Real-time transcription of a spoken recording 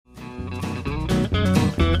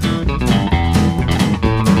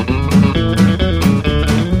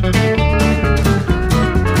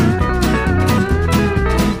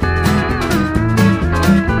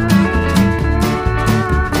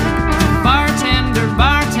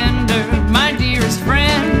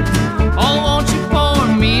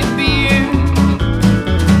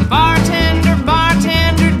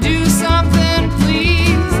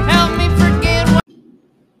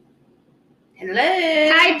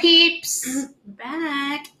peeps.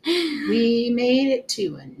 Back. We made it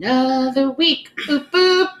to another week. Boop,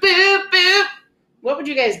 boop, boop, boop. What would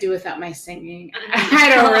you guys do without my singing? I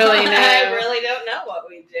don't really know. I really don't know what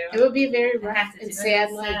we do. It would be very rough and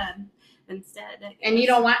sad life. Instead. And you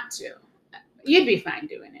don't want to. You'd be fine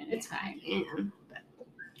doing it. It's fine. Yeah, but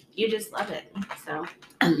you just love it. So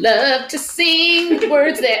I love to sing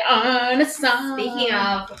words that aren't a song. speaking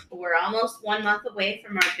of, we're almost 1 month away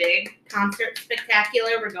from our big concert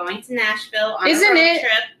spectacular. We're going to Nashville on a road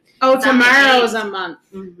trip. Oh, It's on the tomorrow's 8th. a month.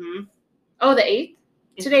 Mm-hmm. Oh, the 8th?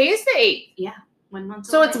 Today is the 8th. Yeah, 1 month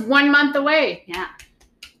So away. it's 1 month away. Yeah.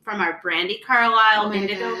 From our Brandy Carlisle, Oh my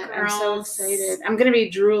Indigo God, Girls. I'm so excited. I'm going to be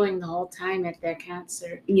drooling the whole time at that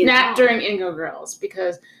concert. You Not know. during Indigo Girls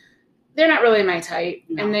because they're not really my type.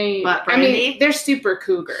 No. And But Brandy? they're super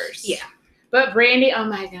cougars. Yeah. But Brandy, oh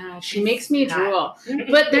my gosh, she makes me drool.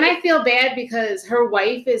 But then I feel bad because her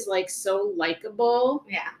wife is like so likable.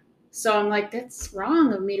 Yeah. So I'm like, that's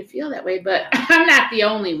wrong of me to feel that way. But I'm not the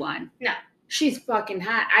only one. No. She's fucking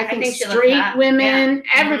hot. I think think she looks straight hot. women,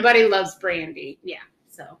 Yeah. everybody loves Brandy. Yeah.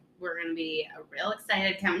 So we're going to be real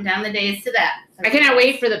excited counting down the days to that. I cannot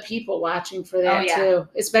wait for the people watching for that Oh, yeah. too.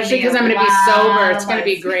 Especially because I'm Gonna going be to a be sober. lot It's of going to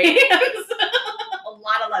be great. lesbians. A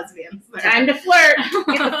lot of lesbians. Time to flirt. Get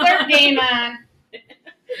the flirt game on.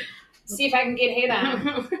 See if I can get hit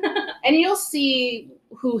on. And you'll see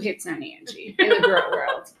who hits on Angie in the girl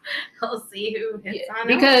world. We'll see who hits on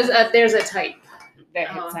Because us. there's a type that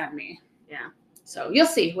hits on me. Yeah. So you'll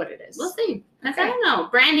see what it is. We'll see. Okay. I don't know.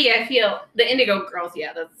 Brandy, I feel, the Indigo Girls,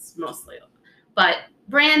 yeah, that's mostly. But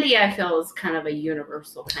Brandy, I feel, is kind of a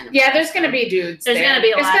universal kind of. Yeah, there's going to person. be dudes. There's there. gonna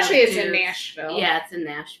be a lot of especially it's in dudes. Nashville. Yeah, it's in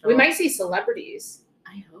Nashville. We might see celebrities.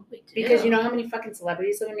 I hope we do. Because you know how many fucking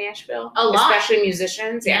celebrities live in Nashville? A lot. Especially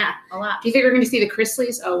musicians. Yeah, a lot. Do you think we're going to see the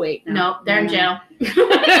Chrisleys? Oh, wait. Nope, they're in jail.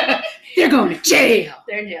 They're going to jail.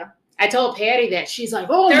 They're in jail. I told Patty that. She's like,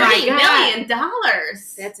 oh my $30 God. million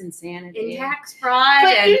That's insanity. in tax fraud.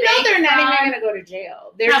 But and you know bank they're not fraud. even going to go to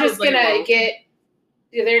jail. They're just Probably going to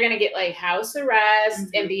won't. they're going to get like house arrest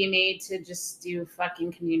Mhm. and be made to just do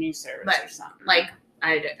fucking community service But, or something. Like,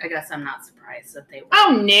 I guess I'm not surprised that they were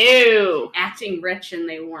oh no. acting rich and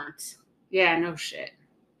they weren't. Yeah, no shit.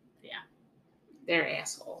 Yeah. They're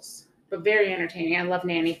assholes. But very entertaining. I love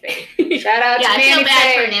Nanny Faye. Shout out Yeah, to I Nanny feel bad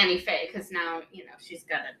Faye. for Nanny Faye because now, she's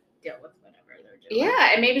got to deal with whatever they're doing. Yeah,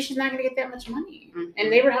 and maybe she's not going to get that much money. Mhm.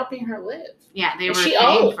 And they were helping her live. Yeah, they And were she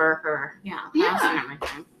paying owed. for her. Yeah, Yeah. house and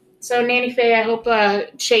everything. So Nanny Faye, I hope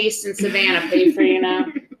Chase and Savannah pay for you now.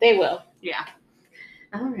 They will. Yeah.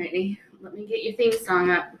 Alrighty, let me get your theme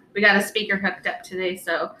song up. We got a speaker hooked up today,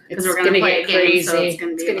 so because we're gonna play a game, crazy. so it's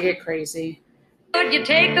gonna get crazy. You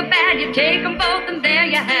take the bad, you take them both, and there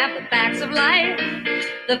you have the facts of life.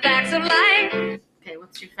 The facts of life. Okay,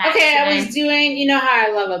 what's your fact Okay, I today? was doing, you know how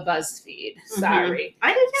I love a BuzzFeed. Sorry.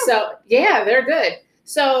 I did too. So, yeah, they're good.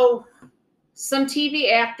 So, some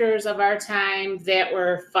TV actors of our time that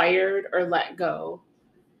were fired or let go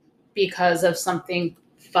because of something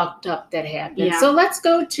fucked up that happened. Yeah. So, let's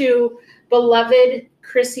go to beloved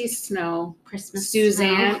Chrissy Snow. Christmas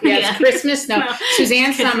Suzanne. Snow. Yes, Christmas Snow.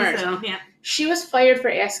 Suzanne Christmas Summers. Snow, yeah. She was fired for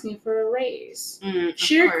asking for a raise.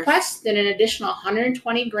 She of course. requested an additional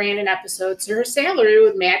 $120,000 an episode so her salary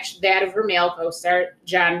would match that of her male co-star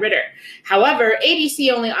John Ritter. However,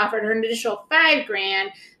 ABC only offered her an additional $5,000.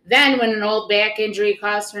 Then, when an old back injury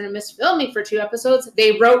caused her to miss filming for 2 episodes,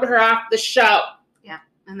 they wrote her off the show.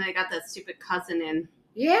 And then I got that stupid cousin in,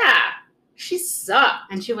 Yeah, she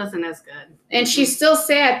sucked. and she wasn't as good. And she's still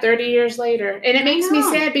sad 30 years later. And it I makes me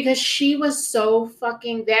know. sad because she was so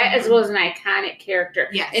fucking, that as Mhm. well as an iconic character.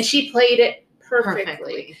 Yes. And she played it perfectly.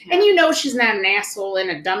 Perfectly, yeah. And you know she's not an asshole and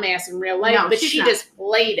a dumbass in real life, No, but she's she not. just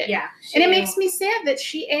played it. Yeah. And it makes me sad that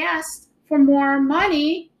she asked for more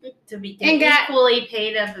money. to be and got- equally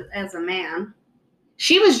paid as a man.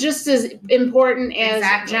 She was just as important as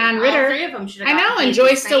Exactly. John All Ritter. 3 of them should have I know, gotten and paid the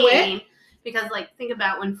Joyce DeWitt. same. Because, think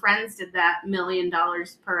about when Friends did that $1 million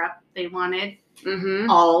per up they wanted. Mm-hmm.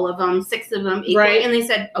 All of them, 6 of them equally. Right. And they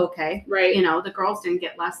said, okay. Right. The girls didn't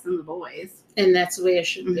get less than the boys. And that's the way it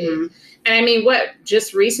should be. Mhm. And I mean,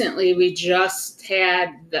 just recently, we just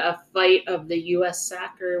had the fight of the U.S.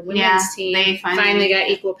 soccer women's team. they finally got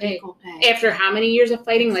equal pay. Equal pay. After how many years of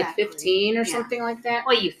fighting? Exactly. Like 15 or Yeah. something like that?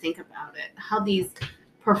 Well, you think about it. How these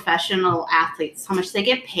professional athletes, how much they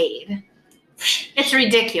get paid. It's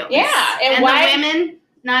ridiculous. Yeah, and And why- the women,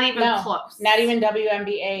 not even No, close. Not even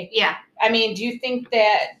WNBA. Yeah. I mean, do you think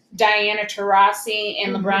that Diana Taurasi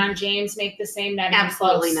and Mhm. LeBron James make the same? Not even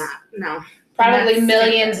Absolutely close. not. No. Probably That's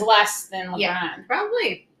millions stupid. less than LeBron. Yeah,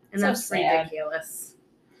 probably. And So that's sad. ridiculous.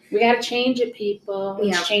 We gotta change it, people.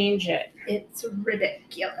 Let's Yeah. change it. It's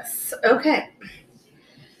ridiculous. Okay.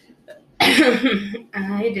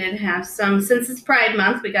 I did have some, since it's Pride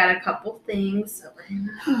Month, we got a couple things.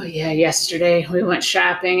 Oh yeah, yesterday we went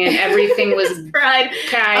shopping and everything was Pride.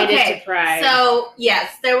 guided Okay, to Pride. So,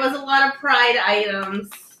 yes, there was a lot of Pride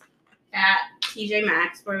items at TJ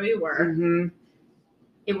Maxx where we were. Mm-hmm.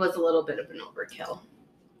 It was a little bit of an overkill.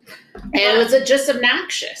 And it was just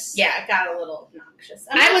obnoxious. Yeah, it got a little obnoxious.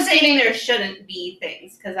 I was saying getting- there shouldn't be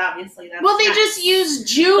things, because obviously that's Well, they not- just use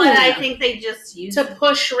June But I think they just use to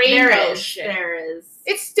push rainbow there is, shit. There is.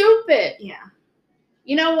 It's stupid. Yeah.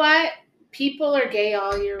 You know what? People are gay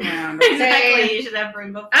all year round. Okay? Exactly. You should have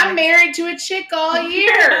rainbow I'm flags. married to a chick all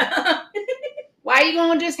year. Why you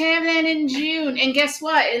gonna just have that in June? And guess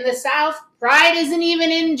what? In the South, Pride isn't even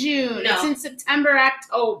in June. No. It's in September,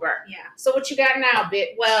 October. Yeah. So what you got now,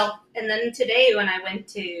 bitch? Well, and then today when I went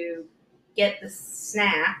to get the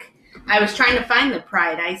snack, I was trying to find the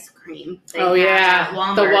Pride ice cream. They had at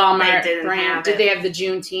Walmart. the Walmart They didn't brand. have Did it. they have the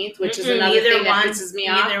Juneteenth, which is Mm-mm, another neither thing that one, pisses me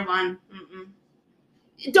off? Neither one.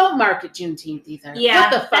 Mm-mm. Don't market Juneteenth either. Yeah,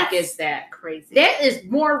 What the fuck that's is that? Crazy. That is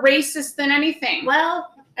more racist than anything.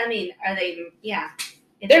 Well, I mean, are they? Yeah.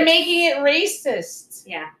 They're making it racist.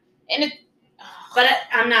 Yeah. And it. But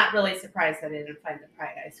I'm not really surprised that I didn't find the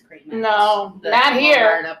Pride ice cream. at No, the not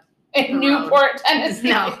here. Walmart up. In the road. Newport, Tennessee.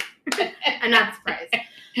 No, I'm not surprised.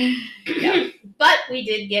 Yeah. But we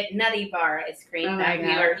did get Nutty Bar ice cream Oh my that we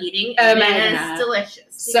God. were eating. Oh and my it's God. delicious.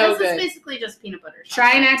 So Because good. It's basically just peanut butter.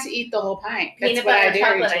 Try chocolate. not to eat the whole pint. That's Peanut what I butter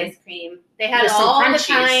dare you chocolate to. ice cream. They had With some all the crunchies.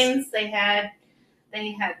 kinds. They had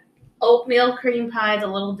oatmeal cream pie, the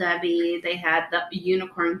Little Debbie. They had the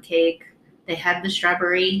unicorn cake. They had the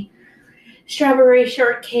strawberry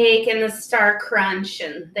shortcake and the Star Crunch,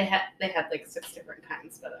 and they had like 6 different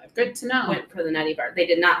kinds. But I Good to know. went for the Nutty Bar. They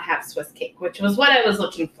did not have Swiss cake, which was what I was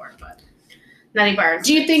looking for. But Nutty Bar. is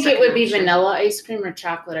Do you think it would be second option. vanilla ice cream or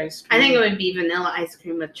chocolate ice cream? I think it would be vanilla ice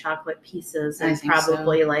cream with chocolate pieces I and think so.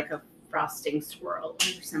 probably like a frosting swirl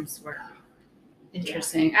or some sort.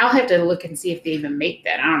 Interesting. I'll have to look and see if they even make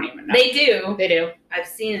that. I don't even know. They do. They do. I've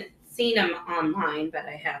seen them online, but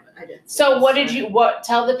I haven't. I didn't. So what did you? What?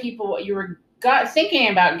 Tell the people what you were thinking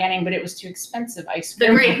about getting, but it was too expensive ice The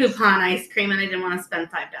cream. Great Poupon ice cream, and I didn't want to spend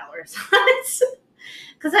 $5 on it.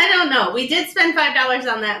 Because I don't know. We did spend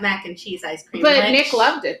 $5 on that mac and cheese ice cream. But which Nick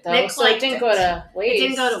loved it though, Nick so it liked didn't it. go to waste. It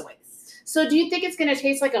didn't go to waste. So do you think it's going to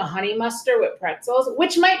taste like a honey mustard with pretzels,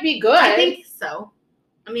 which might be good? I think so.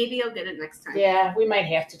 Maybe I'll get it next time. Yeah, we might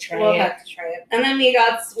have to try We'll it. have to try it. And then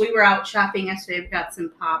we were out shopping yesterday. We got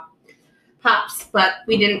some pops, but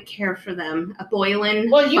we didn't care for them. A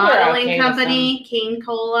Boylan Well, you were bottling okay with company, King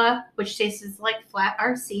Cola, which tastes like flat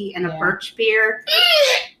RC, and Yeah. a birch beer,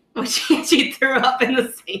 which she threw up in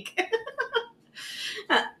the sink.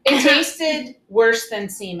 It tasted worse than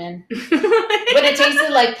semen, but it tasted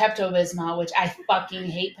like Pepto-Bismol, which I fucking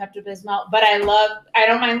hate Pepto-Bismol. But I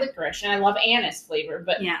don't mind licorice, and I love anise flavor.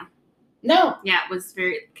 But Yeah, no, it was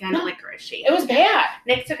very kind of No. licoricey. it was bad.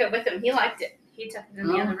 Nick took it with him. He liked it. He took it in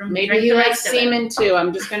the other room. Maybe drank he the likes rest of it. semen too.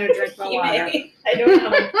 I'm just gonna drink my He water. may. I don't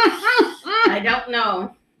know. I don't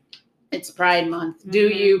know. It's Pride Month. Do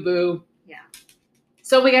Mhm. you, boo? Yeah.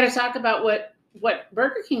 So we got to talk about what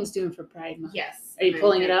Burger King's doing for Pride Month. Yes. Are you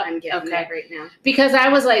pulling it up? I'm getting Okay. it right now. Because I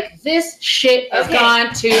was like, this shit has Okay.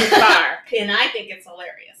 gone too far. And I think it's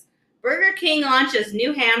hilarious. Burger King launches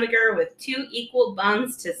new hamburger with 2 equal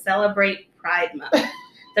buns to celebrate Pride Month.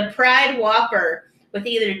 The Pride Whopper, with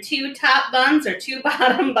either 2 top buns or 2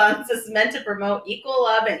 bottom buns, is meant to promote equal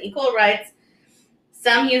love and equal rights.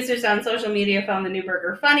 Some users on social media found the new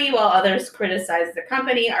burger funny, while others criticized the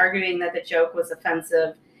company, arguing that the joke was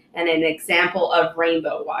offensive and an example of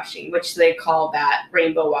rainbow washing, which they call that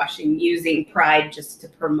rainbow washing, using Pride just to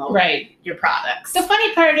promote Right. your products. The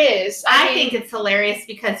funny part is, I mean, think it's hilarious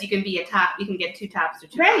because you can be a top. You can get 2 tops or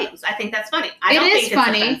 2 Right. bottoms. I think that's funny. I It don't is think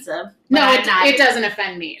funny. it's offensive. no, but I'm it not- doesn't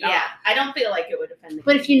offend me at all. Yeah, I don't feel like it would offend me.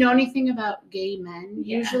 But if you know anything about gay men,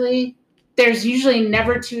 Yeah. there's usually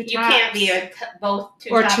never 2 tops. you can't be both 2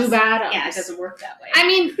 or tops. 2 bottoms. Yeah, it doesn't work that way. I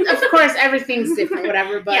mean, of course, everything's different,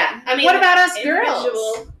 whatever. But yeah, I mean, what about us individual-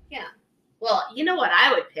 girls? Yeah. Well, you know what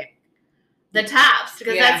I would pick? The tops,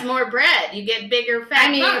 because Yeah. that's more bread. You get bigger fat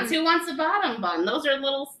I mean- buns. Who wants a bottom bun? Those are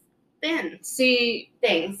little thin See,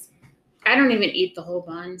 things. I don't even eat the whole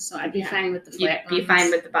bun, so I'd be Yeah. fine with the You'd flat be buns.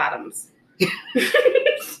 fine with the bottoms.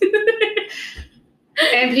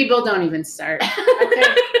 And people don't even start.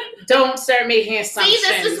 Okay? Don't start making assumptions. See,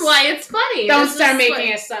 this is why it's funny. Don't This start is making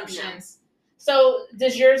what- assumptions. So,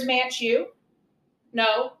 does yours match you?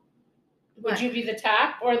 No. Would What? you be the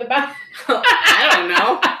top or the bottom? I don't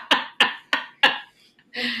know.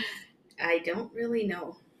 I don't really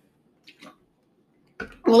know.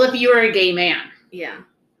 Well, if you were a gay man. Yeah.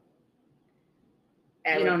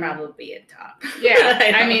 I You would don't know. probably be a top. Yeah,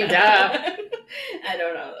 I don't mean, know. duh. I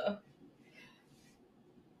don't know, though.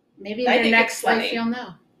 Maybe I in your think next it's life funny. you'll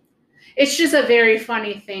know. It's just a very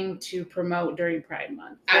funny thing to promote during Pride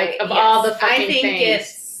Month. Like, of Yes, all the fucking I think things.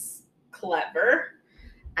 it's clever.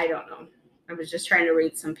 I don't know. I was just trying to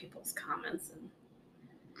read some people's comments, and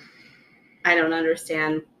I don't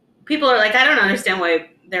understand. People are like, I don't understand why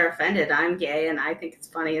they're offended. I'm gay, and I think it's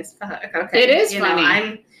funny as fuck. Okay, It is you know,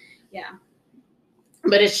 funny.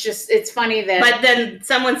 But it's funny that. But then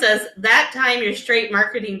someone says, that time your straight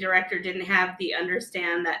marketing director didn't have the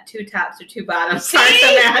understand that 2 tops or 2 bottoms are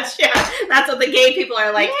to match. Yeah, that's what the gay people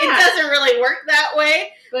are like. Yeah. It doesn't really work that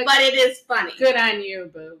way, but it is funny. Good on you,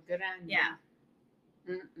 boo. Good on you. Yeah.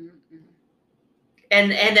 Mm-mm-mm.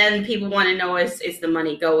 And then people want to know, is the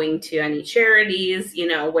money going to any charities, you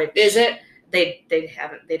know, which Is it? they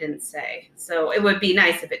didn't say. So it would be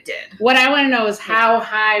nice if it did. What I want to know is how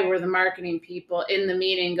high were the marketing people in the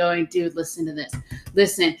meeting going, dude, listen to this.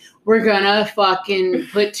 Listen, we're going to fucking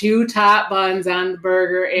put 2 top buns on the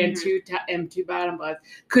burger and Mm-hmm. 2 bottom buns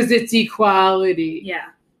because it's equality. Yeah.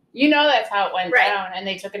 You know that's how it went Right. down. And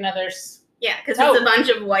they took another Yeah, because Oh. it's a bunch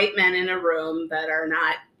of white men in a room that are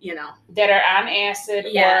not, you know. that are on acid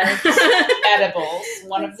Yeah. or edibles.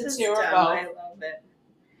 One of the It's two just or dumb. both. I love it.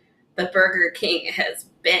 The Burger King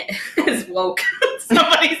is woke.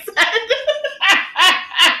 Somebody said.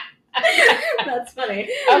 That's funny.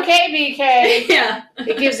 Okay, BK. Yeah.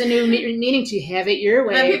 It gives a new meaning to have it your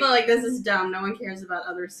Then way. people are like, this is dumb. No one cares about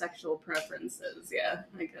other sexual preferences. Yeah,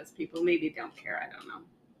 I guess people maybe don't care. I don't know.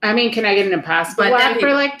 I mean, can I get an Impossible But then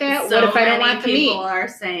Whopper like that? So What if I don't many want the meat? people are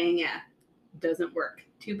saying, yeah, it doesn't work.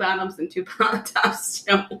 2 bottoms and 2 tops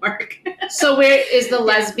don't work. So where is the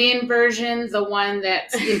lesbian version the one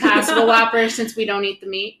that's the Impossible Whopper since we don't eat the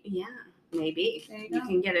meat? Yeah, maybe. There you You go.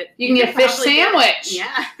 can get it. You can get a fish probably get it. sandwich.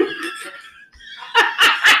 Yeah.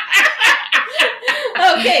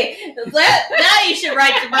 Okay, now you should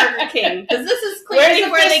write to Burger King because this is clearly Where's the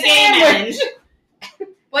for the fish gay men. sandwich?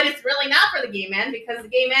 But it's really not for the gay men because the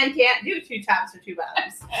gay men can't do 2 tops or 2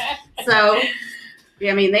 bottoms. So,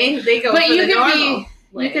 yeah, I mean, they go But for you the could normal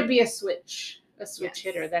way. You could be a switch Yes.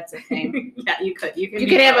 hitter. That's a thing. Yeah, you could. You You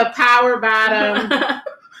could have a power bottom,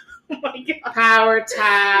 Oh my God. power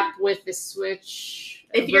top with the switch.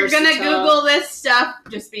 If you're gonna versatile. Google this stuff,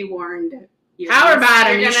 just be warned. Power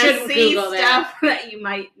bottom, You're you gonna shouldn't see Google that. stuff that you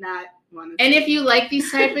might not want to. And if you like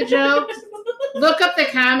these type of jokes, look up the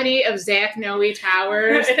comedy of Zach Noe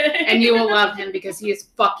Towers, and you will love him because he is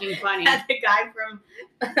fucking funny. the guy from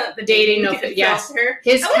the Dating No Filter. yes.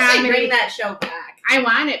 His I wish they'd comedy. bring that show back. I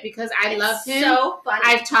want it because I love It's him. So funny.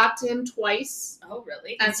 I've talked to him twice oh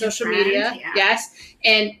really? on He's your social friend? media. Yeah. Yes,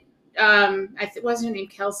 and wasn't her name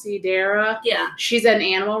Kelsey Dara? Yeah. She's an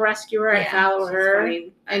animal rescuer. I follow she's her,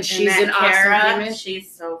 funny. and she's that an awesome Kara, human. She's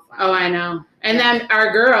so funny. Oh, I know. And then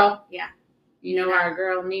our girl. Yeah. You know our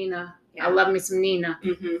girl Nina. Yeah. I love me some Nina.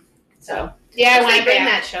 Mm-hmm. So Yeah, I I want want to bring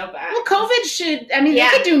that. that show back. Well, COVID should. I mean,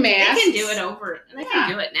 Yeah. they could do They masks. can do it over. They Yeah.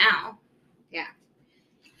 can do it now. Yeah.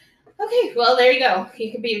 Okay, well there you go.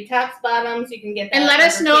 You can be tops, bottoms. You can get. And that let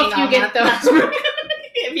us Burger know King if you all get month those. long.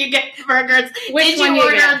 If you get the burgers, Which did one you you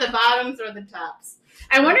order get? the bottoms or the tops?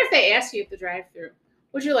 I wonder if they ask you at the drive-thru.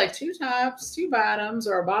 Would you like 2 tops, 2 bottoms,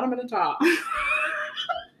 or a bottom and a top?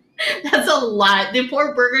 That's a lot. The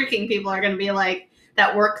poor Burger King people are going to be like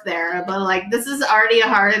that work there, but like this is already a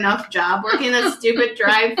hard enough job working this stupid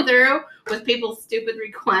drive-through with people's stupid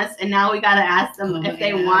requests, and now we got to ask them Oh if my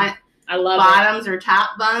they God. want I love bottoms or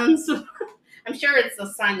top buns. I'm sure it's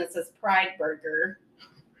a sign that says Pride Burger.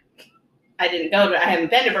 I haven't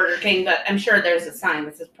been to Burger King, but I'm sure there's a sign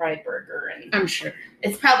that says Pride Burger, and it. I'm sure.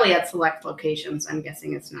 it's probably at select locations. I'm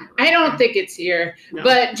guessing it's not. I don't think it's here. No.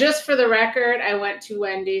 But just for the record, I went to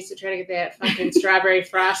Wendy's to try to get that fucking strawberry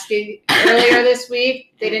frosty earlier this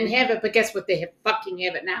week. They didn't have it, but guess what? They fucking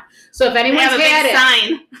have it now. So if They anyone's have a had big it,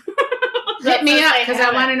 sign. hit me That up says because they I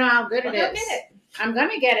have want to it. know how good Well, it go is. get it. I'm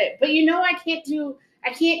gonna get it, but you know I can't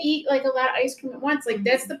eat like a lot of ice cream at once. Like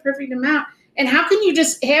that's the perfect amount. And how can you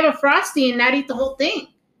just have a frosty and not eat the whole thing?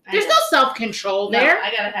 There's no self-control No, there.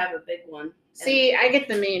 I gotta have a big one. See, I get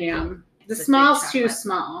the medium. The It's a big small's too chocolate.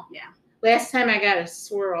 small. Yeah. Last time I got a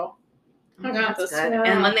swirl. Oh, I got that's the good. swirl.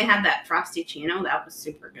 And when they had that frosty chino, that was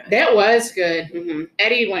super good. That was good. Mm-hmm.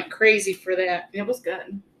 Eddie went crazy for that. It was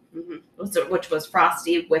good. Mm-hmm. Which was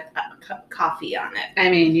frosty with coffee on it. I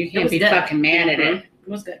mean, you can't was be good. fucking mad at Mhm. it. It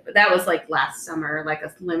was good, but that was like last summer, like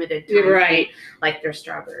a limited time. You're right. Like their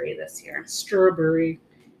strawberry this year. Strawberry.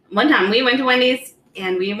 One time we went to Wendy's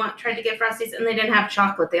and we tried to get Frosties, and they didn't have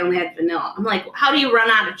chocolate. They only had vanilla. I'm like, how do you run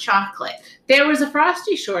out of chocolate? There was a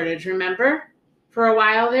Frosty shortage, remember? For a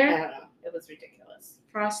while I there. don't know. It was ridiculous.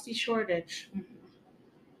 Frosty shortage. Mhm.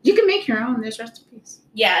 You can make your own. There's recipes.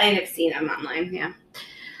 Yeah, and I've seen them online. Yeah.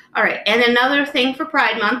 All right, and another thing for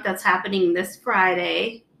Pride Month that's happening this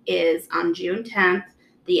Friday is on June 10th.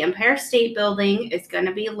 The Empire State Building is going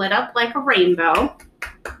to be lit up like a rainbow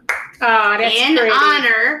Oh, that's in pretty.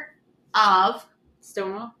 honor of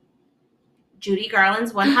Stonewall. Judy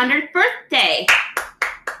Garland's 100th birthday.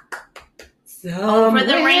 For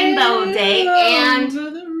the Rainbow Day, and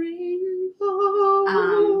Over the rainbow.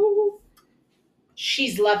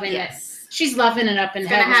 She's loving it. yes, She's loving it up in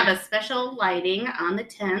it's going to heaven. have a special lighting on the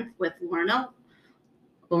 10th with Lorna,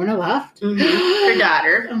 Lorna Loft. her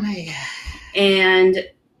daughter, Oh my god. and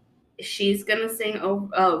she's going to sing.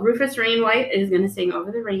 Rufus Rainwhite is going to sing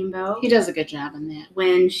 "Over the Rainbow" He does a good job in that.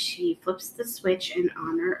 when she flips the switch in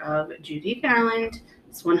honor of Judy Garland's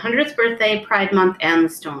 100th birthday, Pride Month, and the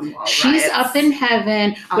Stonewall She's riots. up in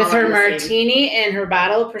heaven All with her on the same- martini and her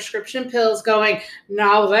bottle of prescription pills going,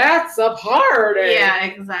 now that's a party. Yeah,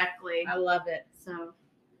 exactly. I love it. So,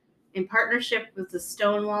 in partnership with the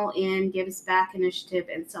Stonewall Inn Gives Back Initiative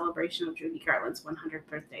and celebration of Judy Garland's 100th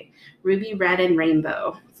birthday, Ruby Red and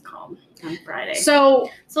Rainbow, it's called, on Friday. So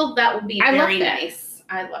So that would be I love very that. nice.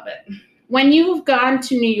 I love it. when you've gone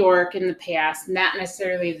to New York in the past, not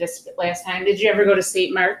necessarily this last time, did you ever go to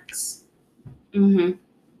St. Mark's? Mm-hmm.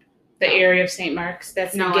 The area of St. Mark's?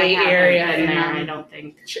 That's No, the gay I haven't area. been in, there, I don't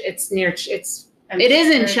think. It's near, it is in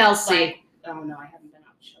There's, Chelsea. like- oh, no, I haven't been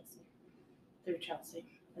out to Chelsea. Through Chelsea,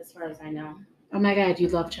 as far as I know. Oh my God, you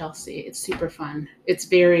love Chelsea. It's super fun. It's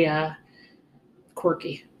very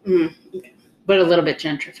quirky, Okay. but a little bit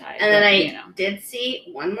gentrified. And then but, I you know. did see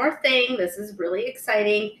one more thing. This is really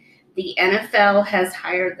exciting. The NFL has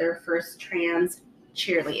hired their first trans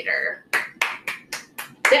cheerleader.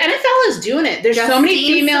 The NFL is doing it. There's so many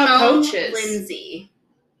Justine female Simone coaches. Lindsay.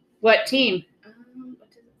 What team? What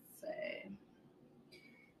did it say?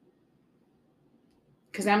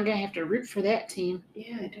 Because I'm gonna have to root for that team.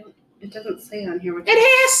 Yeah, I don't. It doesn't say on here. Which It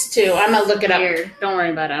has to. I'm gonna look it up. Weird. Don't worry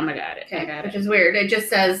about it. I got it. I Okay, got which it. is weird. It just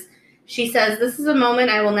says, she says, "This is a moment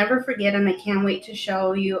I will never forget, and I can't wait to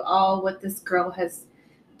show you all what this girl has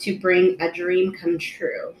to bring a dream come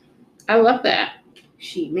true." I love that.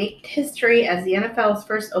 She made history as the NFL's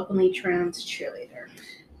first openly trans cheerleader.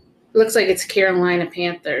 Looks like it's Carolina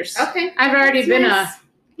Panthers. Okay, I've already that's been nice.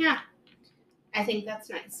 Yeah, I think that's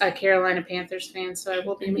nice. a Carolina Panthers fan, so I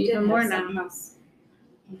will be And we even did more have now. something else.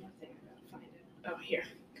 One more thing, I gotta find it. Oh, here.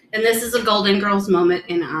 And this is a Golden Girls moment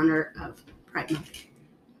in honor of Pride Month.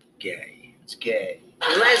 Gay. It's gay.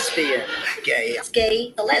 Lesbian. Gay. It's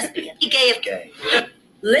gay, a lesbian. You gay, Gay.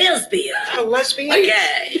 lesbian. A lesbian? A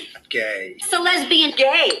gay. Gay. It's a lesbian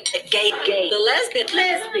gay. Gay, gay. The lesbian,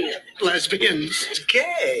 lesbian. Lesbians. It's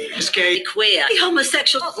gay. It's gay. Queer. The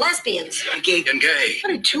homosexual lesbians. Gay and gay.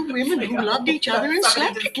 What are two women who loved each other and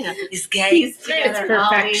slept together? Is gay. These together, perfection.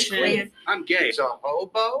 always queer. I'm gay. It's a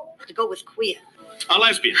hobo. To go with queer. A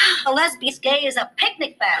lesbian. A lesbian's gay is a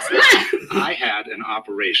picnic basket. I had an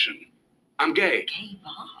operation. I'm gay. Gay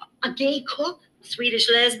bar. A gay cook. Swedish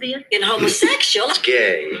lesbian. And homosexual. It's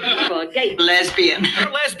gay. For a gay lesbian. You're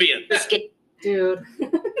a lesbian. It's gay. Dude,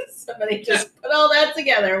 Somebody just put all that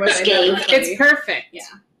together. Which It's I gay. know is funny. it's perfect. Yeah.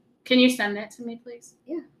 Can you send that to me, please?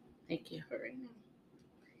 Yeah. Thank you. For right now.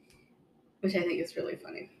 Which I think is really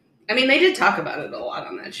funny. I mean, they did talk about it a lot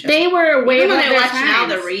on that show. They were way Even when above I their watch now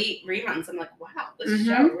times. the reruns, I'm like, wow, this Mhm.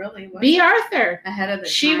 show really was B. Arthur. ahead of the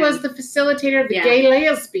She time. was the facilitator of the Yeah. gay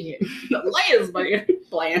lesbian. lesbian.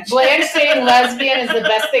 Blanche. Blanche saying lesbian is the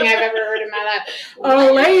best thing I've ever heard in my life.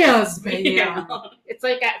 A lesbian. Yeah. It's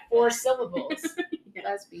like at 4 syllables. Yeah.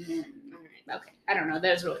 Lesbian. All right. Okay. I don't know.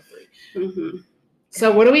 That was really free. Mm-hmm. So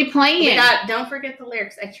what are we playing? We got, don't forget the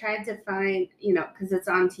lyrics. I tried to find, because it's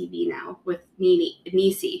on TV now with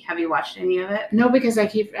Niecy. Have you watched any of it? No, because I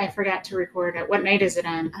forgot to record it. What night is it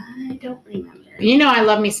on? I don't remember. You know I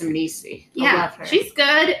love me some Niecy. I Yeah, love her. she's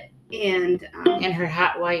good, and and her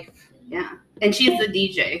hot wife. yeah, and she's the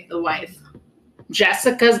DJ, the wife.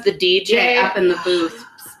 Jessica's the DJ. Up in the booth,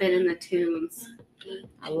 spinning the tunes.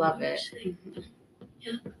 I love it.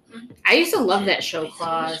 Mhm. I used to love that show,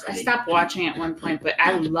 Claus. I stopped watching at one point, but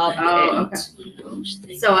I loved Oh,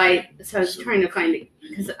 it. So I was trying to find it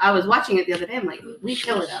because I was watching it the other day. I'm like, we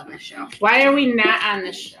kill it on this show. Why are we not on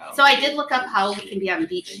this show? So I did look up how we can be on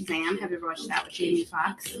Beach Shazam. Have you ever watched that with Jamie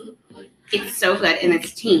Foxx? It's so good, and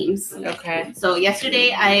it's teams. Okay. So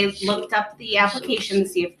yesterday I looked up the application to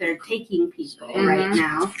see if they're taking people right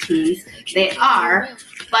now, teams. They are,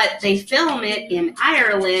 but they film it in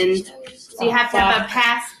Ireland, So you have to have a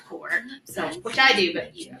passport. So, which I do,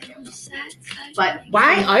 but you don't. But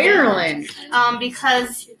Why Ireland?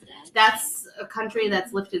 because that's a country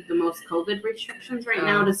that's lifted the most COVID restrictions right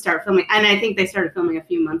now Oh. to start filming. And I think they started filming a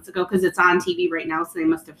few months ago because it's on TV right now. So they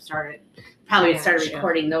must have started Gotcha.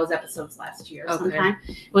 recording those episodes last year Okay. sometime.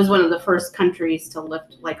 It was one of the first countries to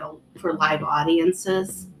lift for live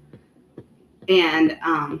audiences. And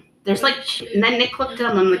there's and then Nick looked it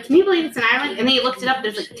up. I'm like, can you believe it's in Ireland? And then he looked it up.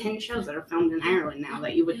 There's 10 shows that are filmed in Ireland now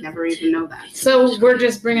that you would never even know that. So we're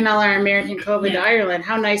just bringing all our American COVID Yeah. to Ireland.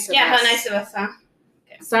 How nice of us. Yeah, how nice of us, huh?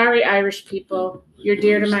 Sorry, Irish people. You're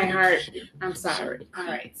dear to my heart. I'm sorry. All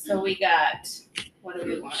right, so we got, what do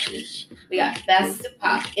we want? We got best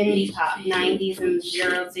pop, indie pop, 90s and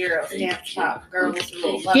 00, dance pop, girls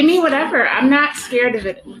rule. Give me whatever. I'm not scared of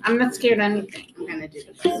it. I'm not scared of anything. I'm gonna do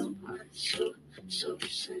the best pop.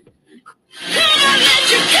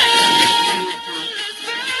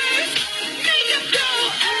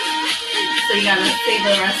 So you gotta say the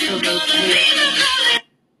rest of those lyrics.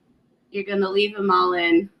 You're gonna leave them all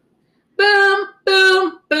in. Boom,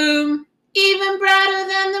 boom, boom. Even brighter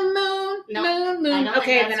than the moon. No, moon, moon. I don't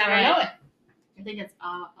Okay, think then that's I don't know right. it. I think it's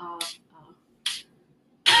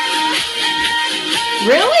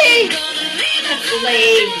Really? That's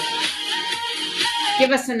lame.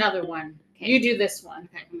 Give us another one. You do this one.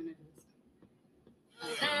 Okay, I'm gonna do this.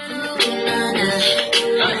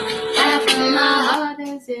 Half of my heart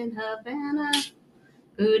is in Havana.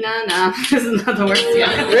 Ooh, na na. This is not the words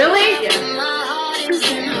yet. Really? Yeah.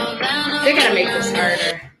 They're gonna make this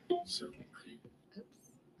harder. Oops.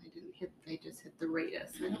 I just hit the rate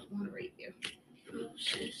us. I don't want to rate you.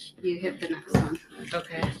 You hit the next one.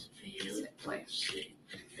 Okay. Just hit play.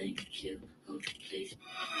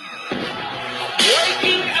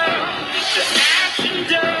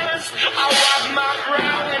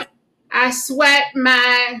 I sweat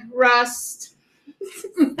my rust. Is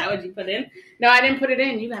that what you put in? No, I didn't put it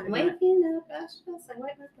in. You got it. Waking up, I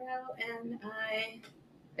wipe my brow and I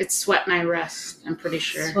It's sweat my rust. I'm pretty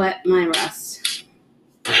sure. sweat my rust.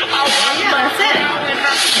 Yeah, that's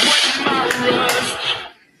it.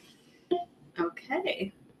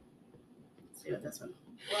 Okay. Let's see what this one.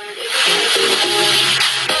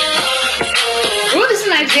 Ooh, this is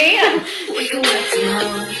my jam.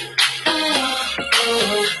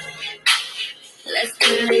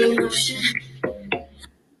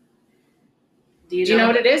 Do you Do you know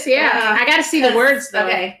what it is? Yeah. I gotta see the words though.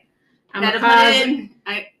 Okay. I'm Gotta gonna put pause. it in.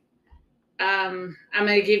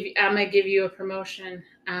 I'm gonna give you a promotion.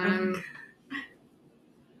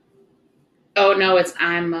 Oh no, it's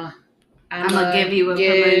I'm gonna give you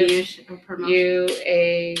a promotion. You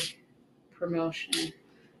a promotion.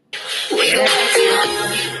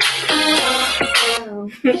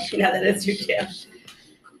 Now that it's your jam.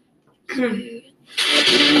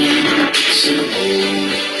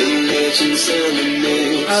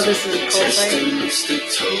 Oh, this is Coldplay.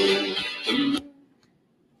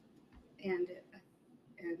 And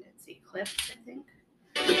it's Eclipse, I think.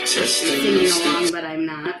 I'm singing along, but I'm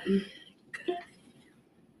not.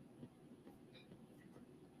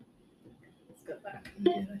 Let's go back and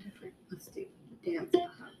do a different. Let's do dance pop.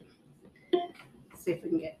 See if we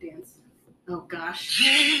can get dance. Oh gosh.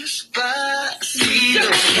 It's actually in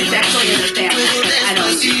the family, but I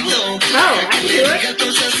don't know. Oh, I can do it.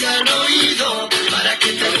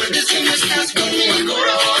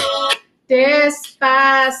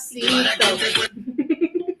 Despacito.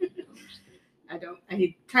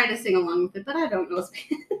 I try to sing along with it, but I don't know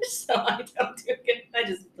Spanish, so I don't do it. I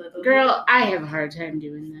just Girl, I have a hard time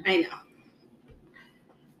doing that. I know.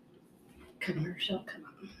 Commercial, come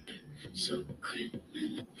on.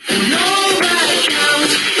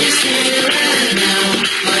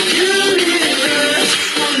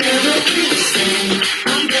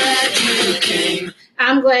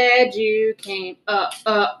 I'm glad you came. Yep.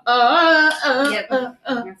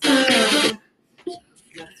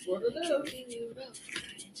 That's what it is.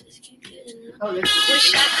 Oh, this is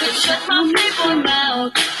Wish I could shut my paper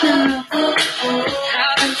mouth. How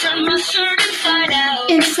to turn my shirt inside out.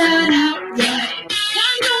 inside out. Yeah.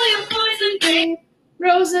 I know you're poison, babe.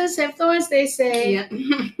 Roses have thorns, they say. yeah.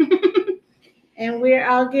 And we're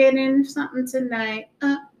all getting something tonight.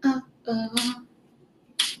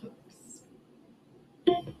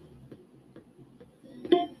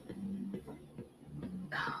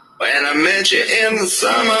 When I met you in the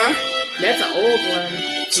summer, That's an old one.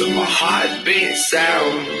 to my heartbeat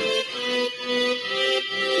sound,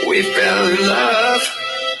 we fell in love.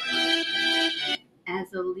 As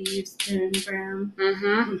the leaves turn brown.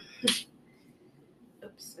 Mm-hmm.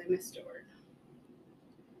 Oops, I missed a word.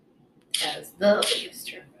 As the leaves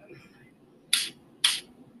turn brown.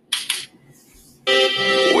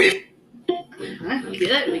 We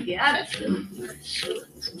Good, we got it. Baby, I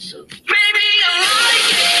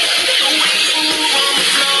like it. The way you move on the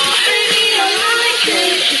floor. Baby, I like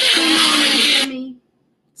it. Come on and give me.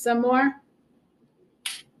 Some more?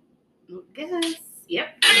 Guess. Yep.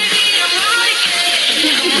 Baby, I like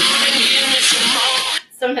it. Come on and give me some more.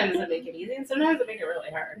 Sometimes I make it easy, and sometimes I make it really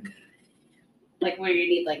hard. Like where you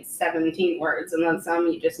need like 17 words, and then some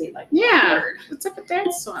you just need like Yeah. one word. What's up with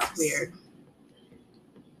that song? It's weird.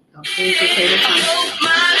 Oh, here's your favorite song.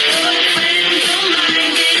 My girlfriend don't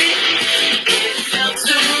mind it. It felt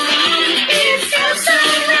so wrong. It felt so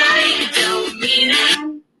right. Don't mean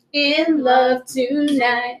I'm In love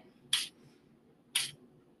tonight.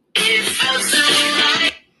 It felt so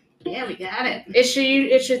right. Yeah, we got it. It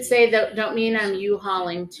should say that don't mean I'm you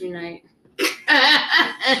hauling tonight.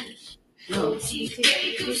 No.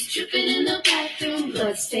 Who's tripping in the bathroom?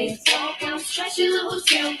 Bloodstains all down, trash in the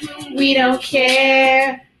hotel room. We don't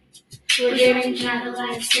care. We're getting kind of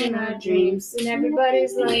lives in our dreams, and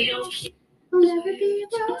everybody's We like, don't care. "We'll never be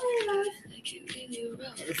alone." This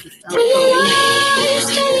is When the lights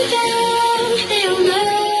go down, they don't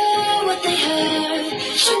know what they heard.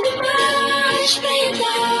 Shut the brush, play it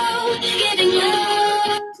loud, giving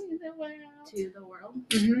love. To the world. to the world.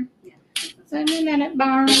 Mm-hmm. Yeah. Let me let it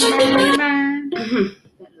burn, burn, burn.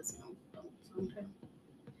 That is an old song too.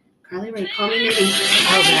 Carly Rae, Call Me Maybe.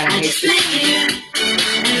 Oh, God, I hate this song.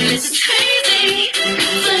 This is crazy,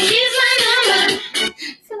 so here's my number.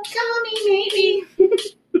 So call me maybe.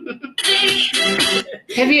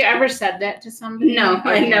 Have you ever said that to somebody? No,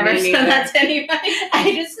 I Okay, never me said neither. that to anybody.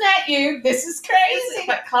 I just met you. This is crazy.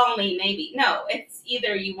 But call me maybe. No, it's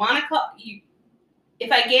either you want to call you.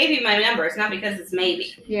 If I gave you my number, it's not because it's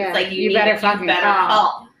maybe. Yeah, It's like you need better to- fucking better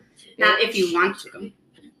call. Not if you want to.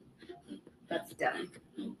 That's dumb.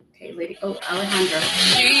 Okay, lady. Oh, Alejandro.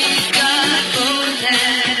 She's got both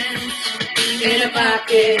hands In a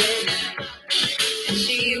pocket.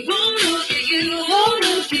 She won't look at you, won't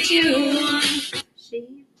look at you.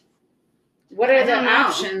 She. What are I the don't know.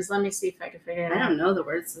 options? Let me see if I can figure it I out. don't know the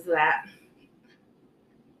words to that.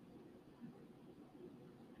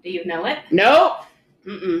 Do you know it? Nope.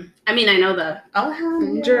 Mm-mm. I mean, I know the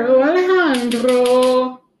Alejandro.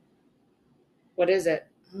 What is it?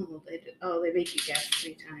 They make you guess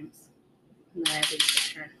 3 times. And then I have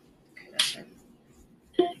each turn. Okay, that's it.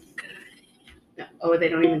 No. Oh, they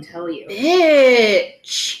don't even tell you.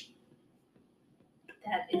 Bitch.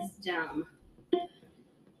 That is dumb.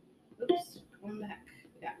 Oops, going back.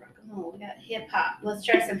 We got rock and roll. We got hip hop. Let's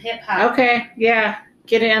try some hip hop. Okay, yeah.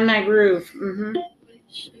 Get it in my groove. Mm-hmm.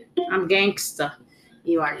 I'm gangsta.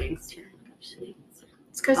 You are gangster.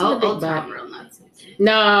 It's because of the big Old Town butt. Road. That's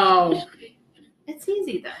No. It's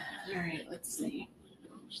easy though. All right, let's see.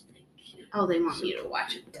 Oh, they want you to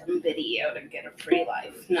watch a dumb video to get a free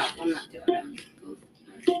life. No, I'm not doing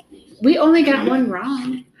it. We only got one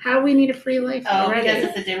wrong. How do we need a free life Oh, already? because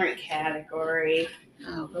it's a different category.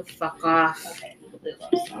 Oh, go fuck off. Okay, we'll do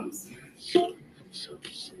love songs.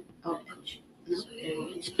 Oh, no.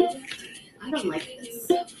 I don't like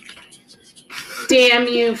this. Damn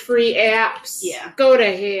you, free apps. Yeah. Go to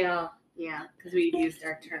hell. Yeah, because we used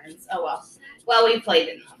our turns. Oh well. Well, we played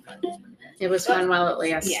enough. It was fun while it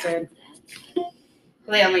lasted.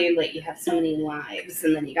 They only let you have so many lives,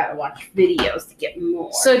 and then you gotta watch videos to get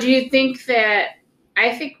more. So do you think that,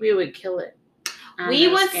 I think we would kill it. on we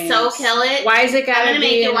those would games. so kill it. Why is it I'm gotta gonna be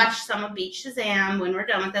make you in- watch some of Beach Shazam when we're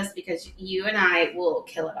done with this because you and I will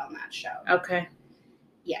kill it on that show. Okay.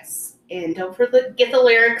 Yes, and don't forget the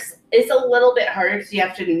lyrics. It's a little bit harder because you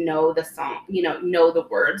have to know the song. Know the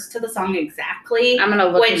words to the song exactly. I'm gonna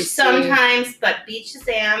look Which and see. sometimes, but Beach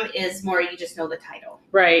Shazam is more you just know the title,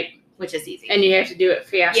 Right. which is easy. And you have to do it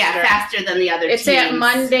faster. yeah, faster than the other It's teams. at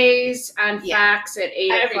Mondays on Yeah. Fox at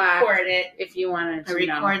 8 I o'clock. record it. If you wanted I to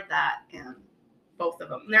know. record that, and both of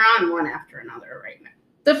them. They're on one after another right now.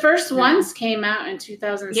 The first No. ones came out in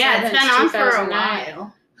 2007. Yeah, it's been on for a 2009.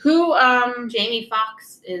 while. Who Jamie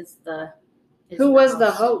Foxx is the. who was the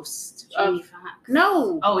host Jamie of? Foxx.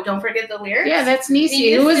 No. Oh, don't forget the lyrics. Yeah, that's He Niecy.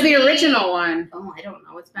 used Who was to the be- original one? Oh, I don't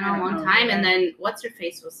know. It's been I a don't long know time, either. and then what's her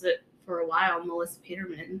face was it for a while? Melissa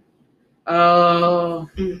Peterman. Oh,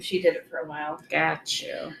 She did it for a while. got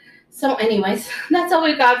you. So, anyways, that's all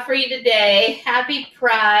we got for you today. Happy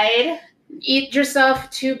Pride. Eat yourself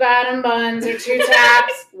 2 bottom buns or 2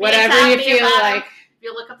 tops, whatever top, you be a feel bottom. like. If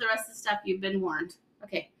you look up the rest of the stuff, you've been warned.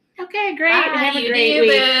 Okay. Okay, great. Bye. Have a You great do,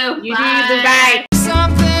 week. boo. You do, boo. Bye.